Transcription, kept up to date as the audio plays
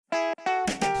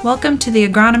Welcome to the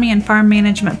Agronomy and Farm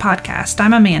Management Podcast.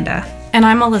 I'm Amanda. And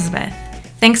I'm Elizabeth.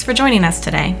 Thanks for joining us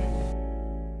today.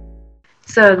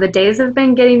 So the days have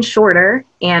been getting shorter,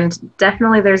 and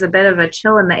definitely there's a bit of a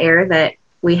chill in the air that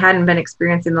we hadn't been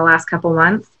experiencing the last couple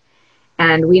months.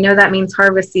 And we know that means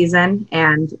harvest season.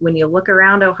 And when you look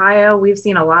around Ohio, we've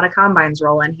seen a lot of combines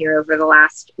roll in here over the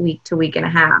last week to week and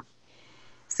a half.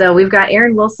 So we've got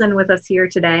Aaron Wilson with us here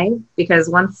today because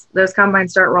once those combines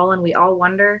start rolling, we all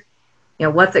wonder,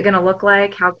 what's it going to look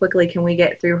like? How quickly can we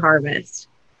get through harvest?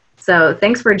 So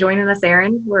thanks for joining us,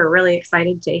 Aaron. We're really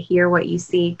excited to hear what you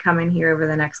see coming here over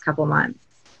the next couple months.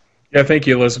 Yeah, thank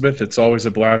you, Elizabeth. It's always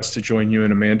a blast to join you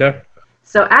and Amanda.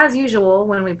 So as usual,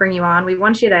 when we bring you on, we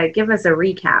want you to give us a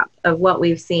recap of what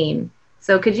we've seen.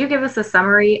 So could you give us a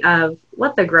summary of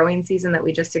what the growing season that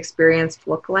we just experienced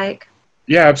looked like?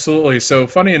 Yeah, absolutely. So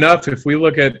funny enough, if we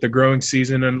look at the growing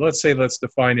season, and let's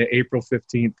define it April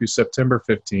 15th through September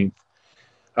 15th,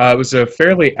 it was a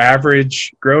fairly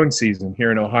average growing season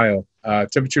here in Ohio.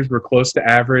 Temperatures were close to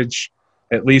average,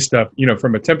 at least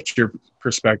from a temperature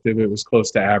perspective, it was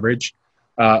close to average.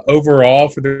 Overall,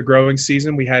 for the growing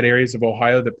season, we had areas of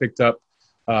Ohio that picked up,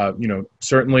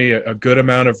 certainly a good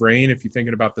amount of rain if you're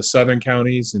thinking about the southern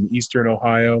counties and eastern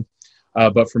Ohio.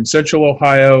 But from central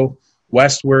Ohio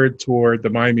westward toward the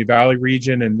Miami Valley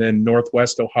region and then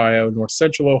northwest Ohio, north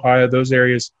central Ohio, those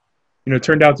areas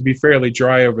turned out to be fairly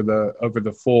dry over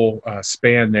the full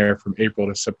span there from April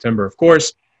to September. Of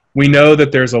course, we know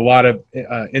that there's a lot of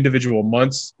individual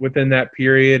months within that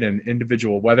period and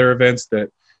individual weather events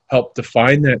that help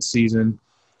define that season.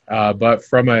 But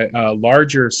from a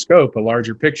larger scope, a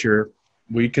larger picture,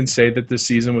 we can say that the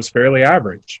season was fairly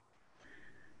average.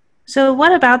 So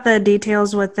what about the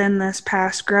details within this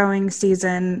past growing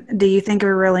season do you think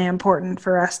are really important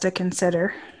for us to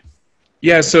consider?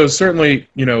 Yeah, so certainly,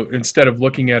 instead of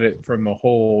looking at it from a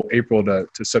whole April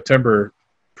to September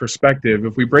perspective,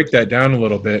 if we break that down a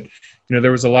little bit,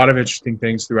 there was a lot of interesting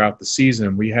things throughout the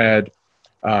season. We had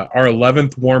our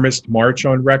 11th warmest March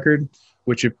on record,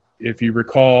 which if you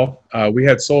recall, we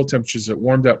had soil temperatures that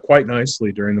warmed up quite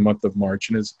nicely during the month of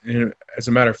March. And as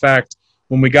a matter of fact,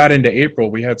 when we got into April,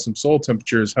 we had some soil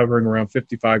temperatures hovering around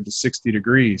 55 to 60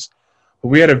 degrees. But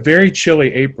we had a very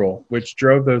chilly April, which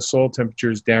drove those soil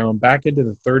temperatures down back into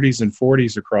the 30s and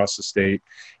 40s across the state.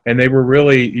 And they were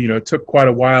really, it took quite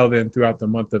a while then throughout the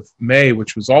month of May,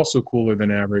 which was also cooler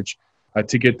than average,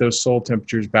 to get those soil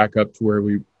temperatures back up to where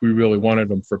we really wanted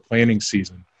them for planting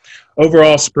season.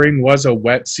 Overall, spring was a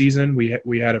wet season.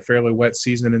 We had a fairly wet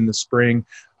season in the spring,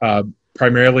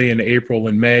 primarily in April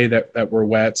and May that were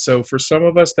wet. So for some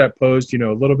of us that posed,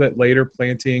 a little bit later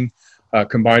planting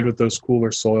combined with those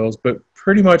cooler soils. But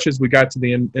pretty much as we got to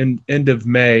the end of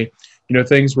May,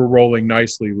 things were rolling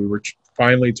nicely. We were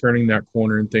finally turning that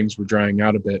corner and things were drying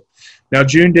out a bit. Now,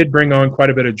 June did bring on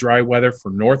quite a bit of dry weather for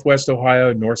northwest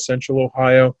Ohio, north central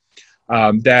Ohio,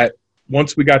 that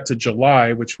once we got to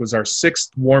July, which was our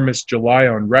 6th warmest July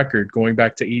on record going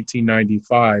back to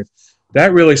 1895,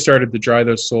 that really started to dry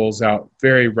those soils out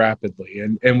very rapidly.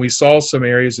 And we saw some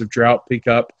areas of drought pick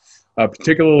up,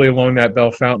 particularly along that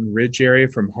Bellefontaine Ridge area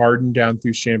from Hardin down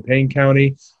through Champaign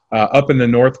County, up in the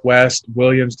northwest,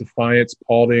 Williams, Defiance,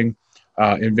 Paulding,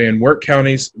 and Van Wert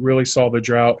counties really saw the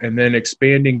drought, and then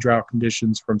expanding drought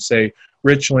conditions from, say,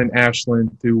 Richland,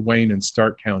 Ashland through Wayne and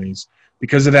Stark counties.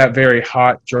 Because of that very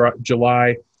hot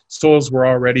July, soils were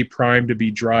already primed to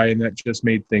be dry, and that just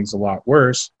made things a lot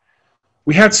worse.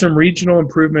 We had some regional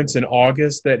improvements in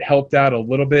August that helped out a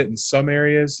little bit in some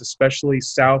areas, especially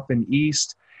south and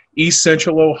east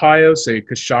central Ohio, say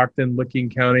Coshocton, Licking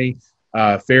County,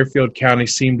 Fairfield County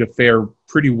seemed to fare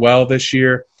pretty well this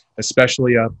year,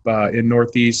 especially up in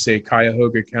northeast, say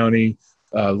Cuyahoga County,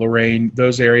 Lorain.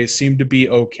 Those areas seemed to be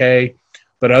okay,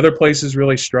 but other places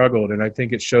really struggled, and I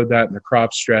think it showed that in the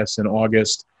crop stress in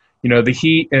August. The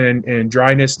heat and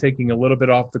dryness taking a little bit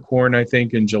off the corn, I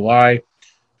think, in July.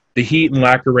 The heat and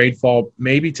lack of rainfall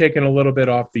maybe taking a little bit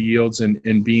off the yields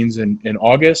in beans in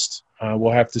August.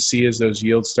 We'll have to see as those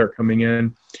yields start coming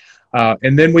in.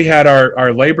 And then we had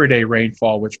our Labor Day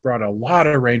rainfall, which brought a lot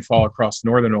of rainfall across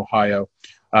northern Ohio,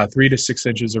 3 to 6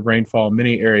 inches of rainfall in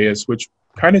many areas, which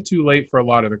kind of too late for a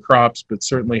lot of the crops, but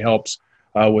certainly helps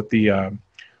with the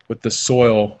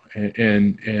soil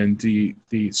and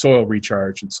the soil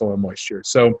recharge and soil moisture.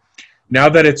 So now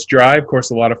that it's dry, of course,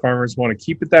 a lot of farmers want to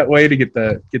keep it that way to get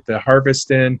the harvest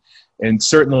in. And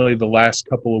certainly the last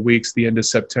couple of weeks, the end of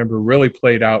September, really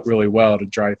played out really well to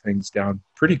dry things down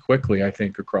pretty quickly, I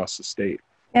think, across the state.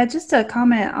 Yeah, just to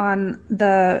comment on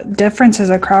the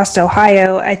differences across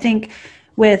Ohio, I think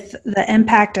with the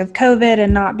impact of COVID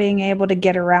and not being able to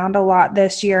get around a lot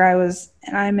this year,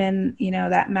 I'm in,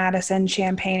 that Madison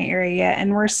Champaign area,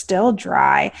 and we're still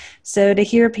dry. So to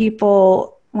hear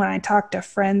people, when I talked to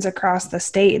friends across the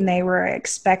state and they were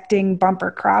expecting bumper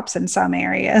crops in some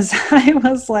areas, I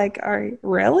was like,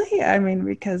 really? I mean,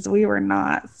 because we were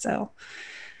not. So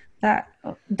that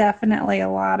definitely a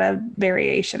lot of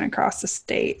variation across the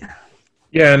state.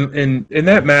 Yeah, and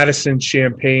that Madison,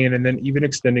 Champaign, and then even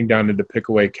extending down into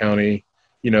Pickaway County,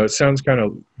 it sounds kind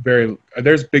of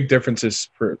there's big differences,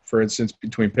 for instance,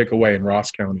 between Pickaway and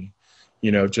Ross County,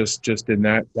 just in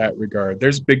that regard.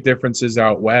 There's big differences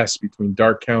out west between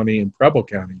Darke County and Preble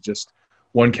County, just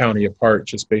one county apart,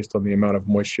 just based on the amount of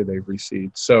moisture they've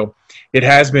received. So it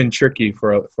has been tricky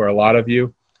for a lot of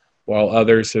you, while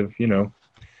others have,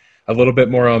 a little bit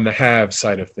more on the have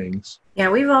side of things. Yeah,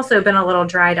 we've also been a little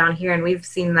dry down here, and we've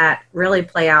seen that really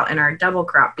play out in our double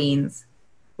crop beans,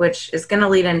 which is going to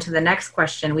lead into the next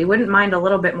question. We wouldn't mind a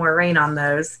little bit more rain on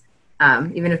those,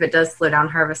 even if it does slow down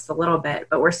harvest a little bit.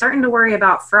 But we're starting to worry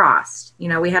about frost.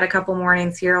 We had a couple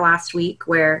mornings here last week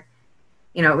where,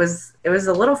 it was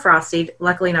a little frosty,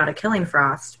 luckily not a killing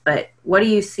frost. But what do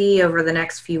you see over the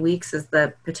next few weeks as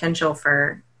the potential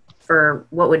for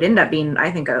what would end up being, I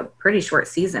think, a pretty short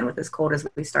season with as cold as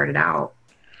we started out?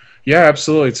 Yeah,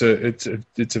 absolutely.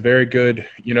 It's a very good,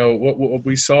 what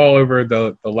we saw over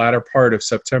the latter part of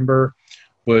September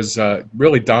was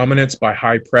really dominance by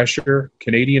high pressure,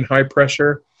 Canadian high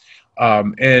pressure.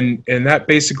 And that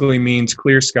basically means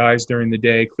clear skies during the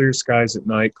day, clear skies at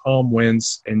night, calm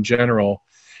winds in general.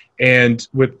 And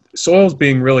with soils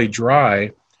being really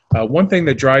dry, one thing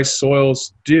that dry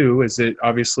soils do is it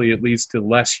leads to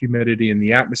less humidity in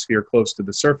the atmosphere close to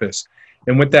the surface.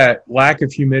 And with that lack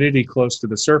of humidity close to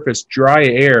the surface, dry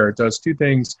air does two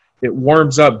things. It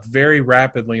warms up very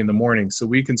rapidly in the morning. So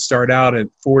we can start out at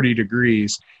 40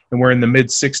 degrees and we're in the mid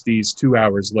 60s 2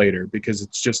 hours later, because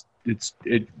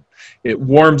it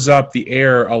warms up the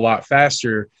air a lot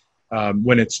faster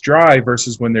when it's dry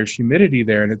versus when there's humidity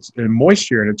there and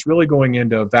moisture, and it's really going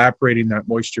into evaporating that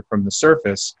moisture from the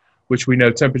surface, which we know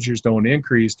temperatures don't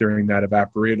increase during that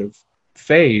evaporative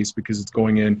phase because it's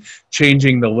going in,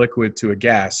 changing the liquid to a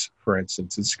gas, for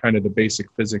instance. It's kind of the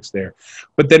basic physics there.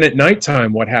 But then at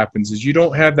nighttime, what happens is you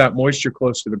don't have that moisture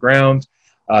close to the ground.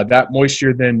 That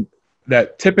moisture then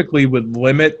that typically would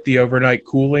limit the overnight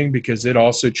cooling because it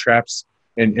also traps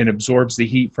and absorbs the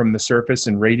heat from the surface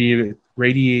and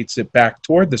radiates it back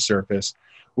toward the surface.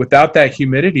 Without that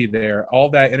humidity there, all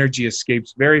that energy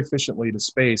escapes very efficiently to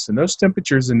space. And those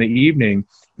temperatures in the evening,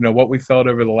 what we felt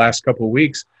over the last couple of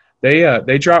weeks,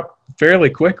 they drop fairly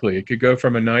quickly. It could go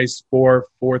from a nice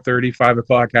 4:30, 5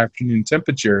 o'clock afternoon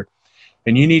temperature,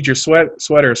 and you need your sweater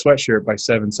or sweatshirt by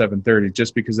 7:30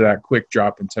 just because of that quick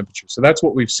drop in temperature. So that's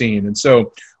what we've seen. And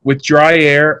so with dry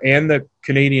air and the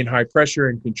Canadian high pressure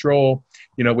and control,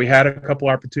 we had a couple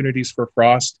opportunities for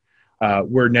frost.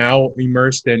 We're now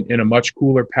immersed in a much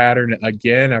cooler pattern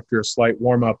again after a slight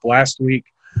warm up last week.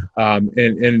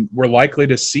 And we're likely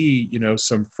to see,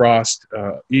 some frost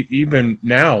even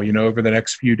now, over the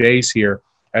next few days here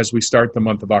as we start the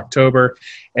month of October.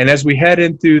 And as we head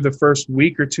into the first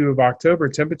week or two of October,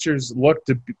 temperatures look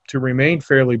to remain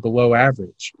fairly below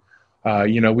average.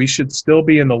 We should still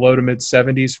be in the low to mid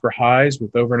 70s for highs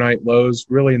with overnight lows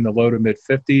really in the low to mid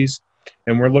 50s.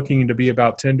 And we're looking to be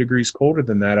about 10 degrees colder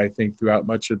than that, I think, throughout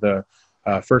much of the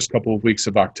first couple of weeks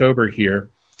of October here.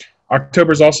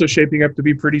 October is also shaping up to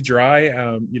be pretty dry.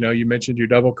 You mentioned your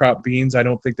double crop beans. I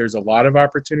don't think there's a lot of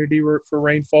opportunity for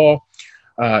rainfall,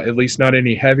 at least not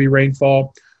any heavy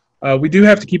rainfall. We do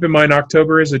have to keep in mind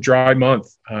October is a dry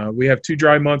month. We have 2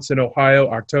 dry months in Ohio,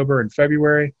 October and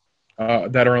February,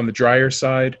 that are on the drier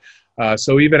side.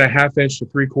 So even a 1/2 inch to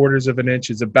 3/4 of an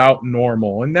inch is about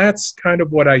normal. And that's kind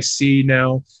of what I see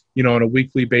now, on a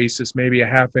weekly basis, maybe a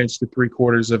 1/2 inch to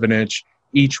 3/4 of an inch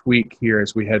each week here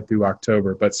as we head through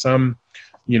October. But some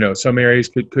areas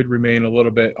could remain a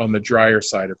little bit on the drier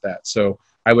side of that. So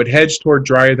I would hedge toward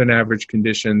drier than average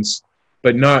conditions,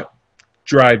 but not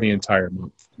dry the entire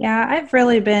month. Yeah, I've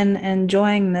really been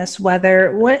enjoying this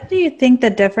weather. What do you think the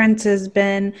difference has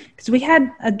been? Because we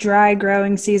had a dry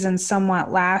growing season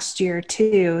somewhat last year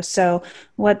too. So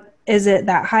what is it,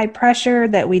 that high pressure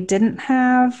that we didn't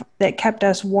have that kept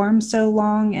us warm so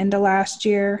long into last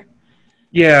year?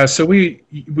 Yeah, so we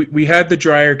had the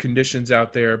drier conditions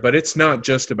out there, but it's not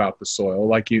just about the soil.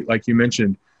 Like you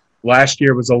mentioned, last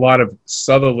year was a lot of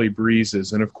southerly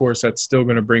breezes, and of course that's still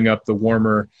going to bring up the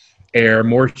warmer air,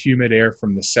 more humid air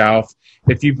from the south.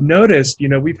 If you've noticed,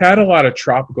 we've had a lot of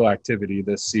tropical activity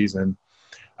this season.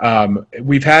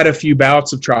 We've had a few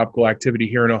bouts of tropical activity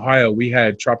here in Ohio. We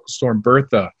had Tropical Storm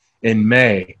Bertha in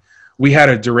May. We had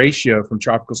a derecho from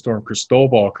Tropical Storm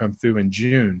Cristobal come through in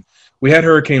June. We had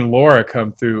Hurricane Laura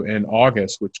come through in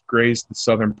August, which grazed the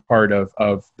southern part of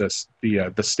the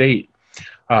state.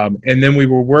 And then we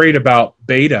were worried about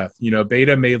Beta.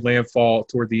 Beta made landfall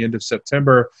toward the end of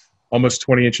September, almost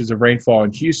 20 inches of rainfall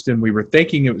in Houston. We were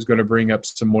thinking it was going to bring up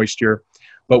some moisture,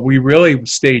 but we really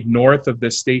stayed north of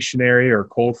this stationary or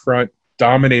cold front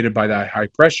dominated by that high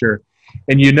pressure.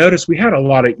 And you notice we had a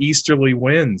lot of easterly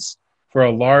winds for a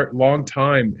long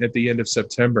time at the end of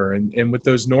September. And with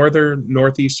those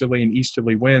northeasterly and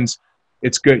easterly winds,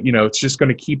 it's good. It's just going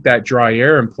to keep that dry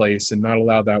air in place and not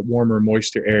allow that warmer,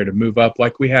 moisture air to move up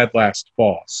like we had last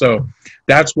fall. So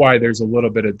that's why there's a little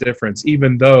bit of difference,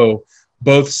 even though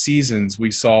both seasons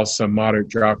we saw some moderate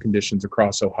drought conditions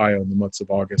across Ohio in the months of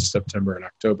August, September, and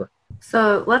October.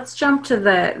 So let's jump to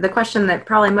the question that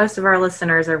probably most of our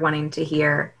listeners are wanting to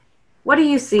hear. What do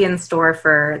you see in store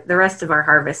for the rest of our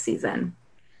harvest season?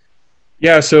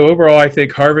 Yeah, so overall, I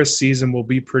think harvest season will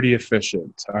be pretty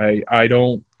efficient. I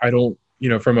don't,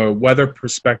 from a weather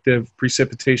perspective,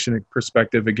 precipitation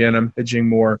perspective, again, I'm hedging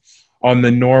more on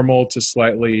the normal to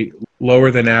slightly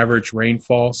lower than average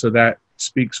rainfall. So that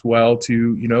speaks well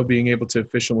to, being able to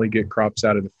efficiently get crops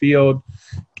out of the field,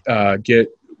 get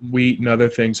wheat and other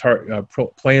things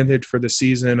planted for the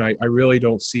season. I really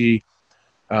don't see.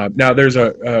 Now, there's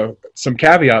some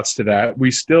caveats to that.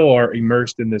 We still are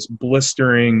immersed in this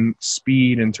blistering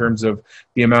speed in terms of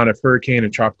the amount of hurricane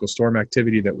and tropical storm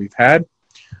activity that we've had.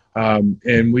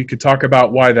 And we could talk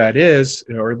about why that is,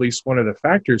 or at least one of the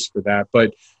factors for that.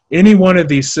 But any one of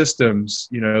these systems,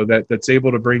 that's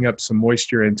able to bring up some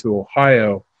moisture into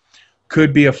Ohio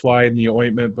could be a fly in the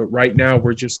ointment. But right now,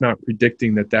 we're just not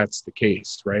predicting that that's the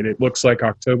case, right? It looks like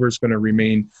October is going to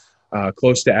remain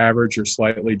close to average or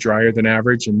slightly drier than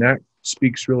average, and that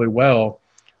speaks really well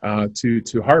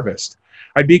to harvest.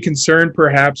 I'd be concerned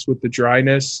perhaps with the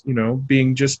dryness,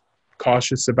 being just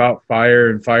cautious about fire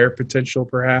and fire potential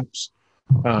perhaps.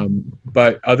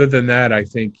 But other than that, I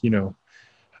think,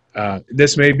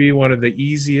 this may be one of the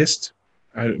easiest.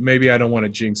 Maybe I don't want to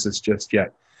jinx this just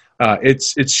yet.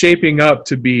 It's shaping up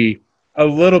to be a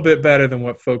little bit better than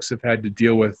what folks have had to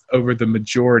deal with over the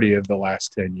majority of the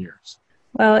last 10 years.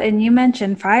 Well, and you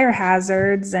mentioned fire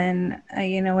hazards, and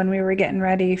when we were getting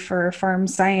ready for Farm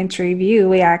Science Review,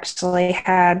 we actually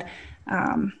had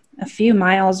a few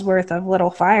miles worth of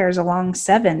little fires along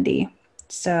 70.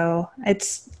 So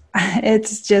it's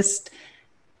just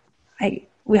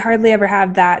we hardly ever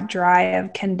have that dry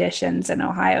of conditions in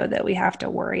Ohio that we have to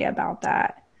worry about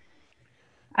that.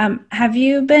 Have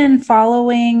you been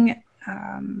following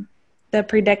the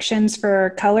predictions for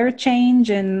color change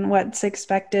and what's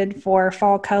expected for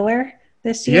fall color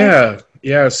this year?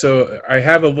 Yeah. So I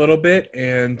have a little bit,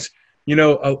 and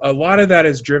a lot of that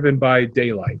is driven by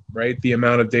daylight, right? The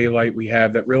amount of daylight we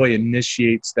have that really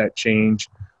initiates that change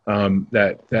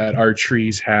that our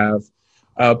trees have.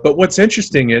 But what's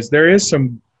interesting is there is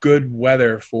some good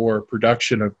weather for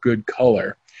production of good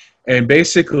color. And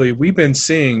basically, we've been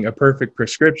seeing a perfect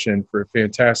prescription for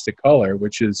fantastic color,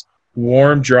 which is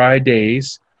warm, dry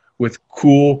days with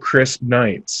cool, crisp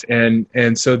nights. And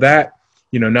so that,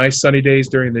 nice sunny days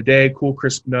during the day, cool,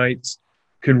 crisp nights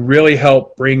can really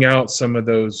help bring out some of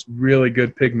those really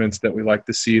good pigments that we like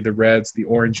to see, the reds, the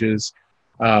oranges,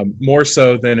 more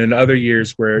so than in other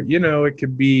years where, it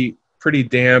could be pretty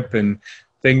damp and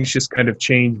things just kind of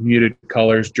change, muted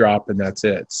colors drop, and that's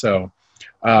it. So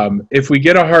if we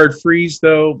get a hard freeze,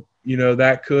 though,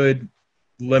 that could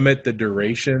limit the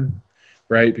duration,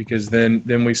 right? Because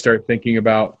then we start thinking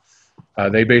about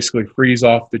they basically freeze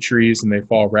off the trees and they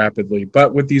fall rapidly.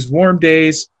 But with these warm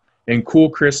days and cool,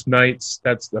 crisp nights,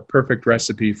 that's the perfect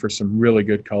recipe for some really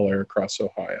good color across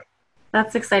Ohio.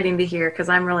 That's exciting to hear, because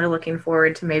I'm really looking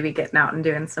forward to maybe getting out and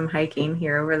doing some hiking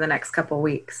here over the next couple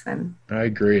weeks. And I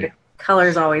agree.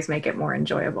 Colors always make it more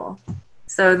enjoyable.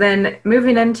 So then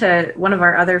moving into one of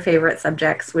our other favorite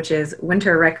subjects, which is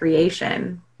winter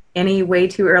recreation. Any way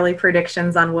too early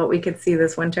predictions on what we could see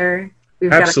this winter?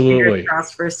 We've Absolutely. got our fingers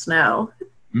crossed for snow.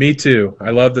 Me too. I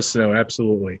love the snow.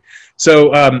 Absolutely. So,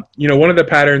 one of the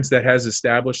patterns that has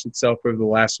established itself over the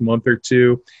last month or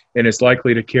two, and is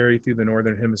likely to carry through the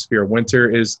Northern Hemisphere winter,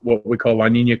 is what we call La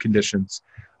Nina conditions.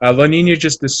 La Nina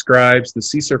just describes the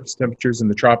sea surface temperatures in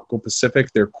the tropical Pacific.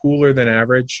 They're cooler than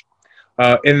average.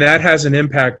 And that has an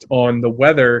impact on the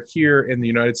weather here in the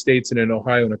United States and in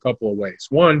Ohio in a couple of ways.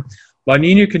 One, La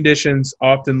Nina conditions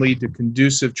often lead to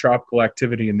conducive tropical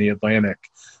activity in the Atlantic.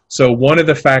 So one of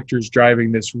the factors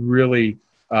driving this really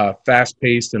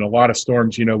fast-paced and a lot of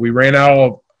storms, we ran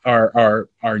out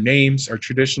our names, our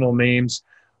traditional names.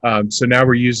 So now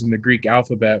we're using the Greek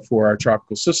alphabet for our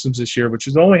tropical systems this year, which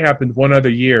has only happened one other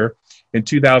year in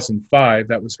 2005.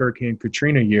 That was Hurricane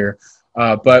Katrina year.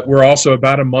 But we're also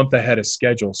about a month ahead of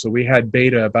schedule. So we had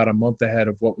beta about a month ahead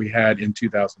of what we had in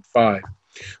 2005.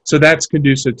 So that's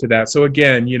conducive to that. So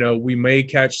again, we may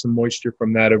catch some moisture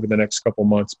from that over the next couple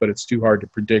months, but it's too hard to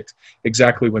predict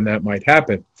exactly when that might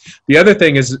happen. The other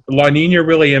thing is La Nina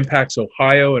really impacts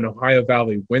Ohio and Ohio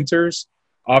Valley winters,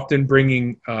 often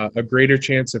bringing a greater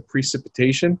chance of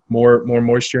precipitation, more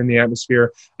moisture in the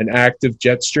atmosphere, an active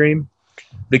jet stream.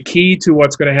 The key to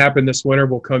what's going to happen this winter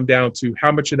will come down to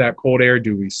how much of that cold air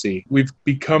do we see. We've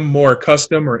become more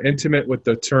accustomed or intimate with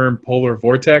the term polar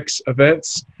vortex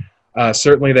events.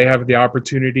 Certainly they have the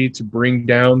opportunity to bring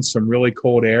down some really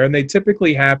cold air, and they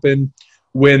typically happen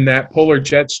when that polar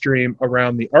jet stream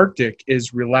around the Arctic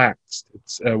is relaxed.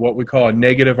 It's what we call a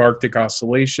negative Arctic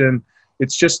oscillation.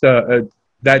 It's just that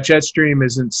jet stream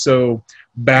isn't so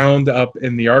bound up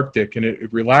in the Arctic, and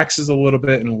it relaxes a little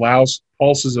bit and allows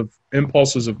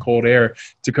impulses of cold air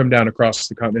to come down across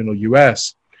the continental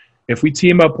U.S. If we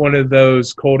team up one of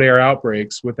those cold air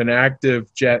outbreaks with an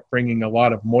active jet bringing a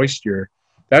lot of moisture,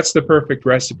 that's the perfect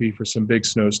recipe for some big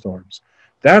snowstorms.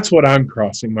 That's what I'm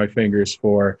crossing my fingers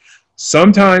for.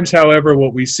 Sometimes, however,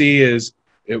 what we see is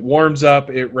it warms up,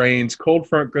 it rains, cold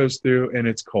front goes through, and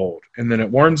it's cold. And then it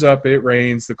warms up, it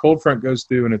rains, the cold front goes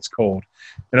through, and it's cold.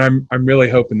 And I'm really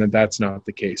hoping that that's not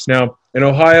the case. Now, in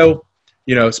Ohio,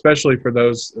 especially for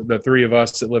the three of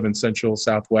us that live in central,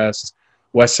 southwest,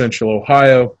 west central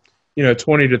Ohio,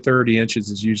 20 to 30 inches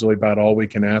is usually about all we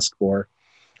can ask for.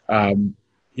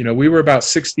 We were about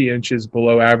 60 inches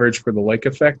below average for the lake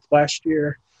effect last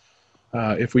year.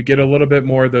 If we get a little bit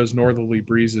more of those northerly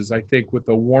breezes, I think with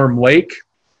the warm lake,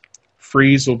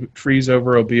 freeze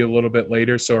over will be a little bit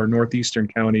later. So our northeastern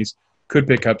counties could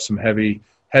pick up some heavy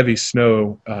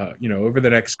snow, over the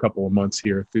next couple of months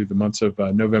here through the months of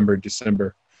November,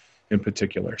 December in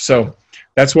particular. So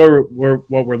that's what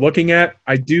we're looking at.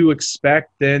 I do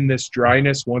expect then this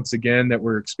dryness once again that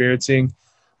we're experiencing.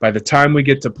 By the time we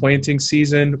get to planting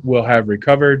season, we'll have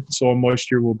recovered. Soil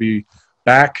moisture will be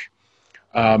back.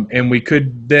 And we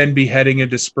could then be heading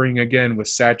into spring again with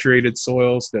saturated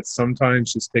soils that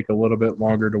sometimes just take a little bit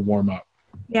longer to warm up.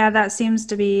 Yeah, that seems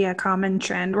to be a common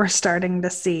trend we're starting to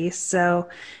see. So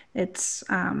it's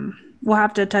we'll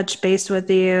have to touch base with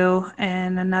you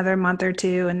in another month or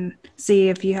two and see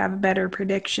if you have a better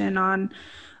prediction on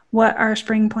what our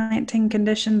spring planting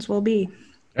conditions will be.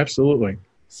 Absolutely.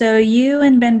 So you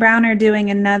and Ben Brown are doing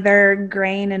another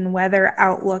grain and weather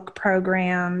outlook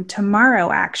program tomorrow,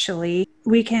 actually.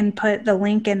 We can put the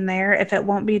link in there if it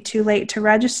won't be too late to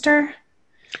register.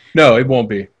 No, it won't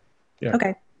be. Yeah.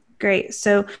 Okay, great.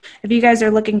 So if you guys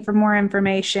are looking for more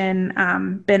information,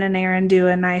 Ben and Aaron do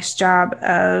a nice job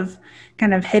of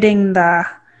kind of hitting the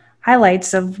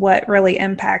highlights of what really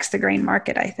impacts the grain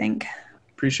market, I think.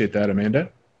 Appreciate that, Amanda.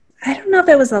 I don't know if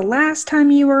it was the last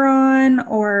time you were on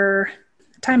or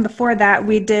time before that.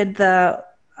 We did the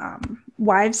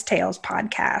Wives' Tales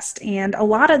podcast, and a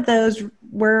lot of those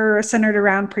were centered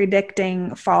around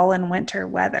predicting fall and winter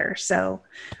weather. So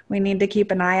we need to keep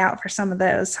an eye out for some of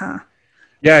those, huh?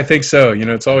 Yeah, I think so.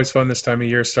 It's always fun this time of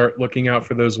year, start looking out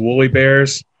for those woolly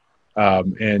bears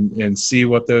and see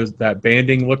what that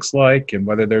banding looks like, and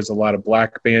whether there's a lot of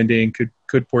black banding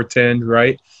could portend,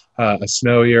 right? A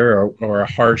snowier or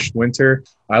a harsh winter.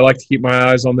 I like to keep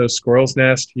my eyes on those squirrels'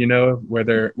 nests, where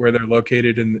they're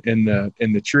located in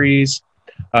the trees.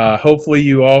 Hopefully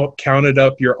you all counted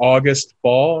up your August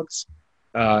fogs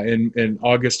in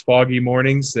August foggy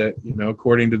mornings that,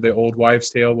 according to the old wives'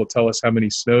 tale, will tell us how many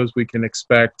snows we can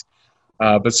expect.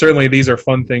 But certainly these are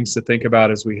fun things to think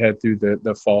about as we head through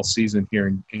the fall season here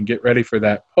and get ready for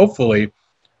that, hopefully,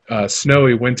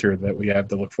 snowy winter that we have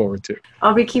to look forward to.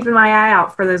 I'll be keeping my eye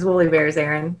out for those woolly bears,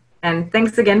 Aaron. And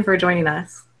thanks again for joining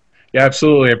us. Yeah,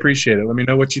 absolutely. I appreciate it. Let me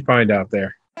know what you find out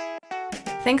there.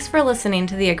 Thanks for listening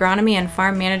to the Agronomy and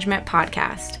Farm Management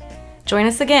Podcast. Join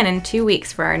us again in 2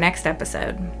 weeks for our next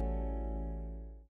episode.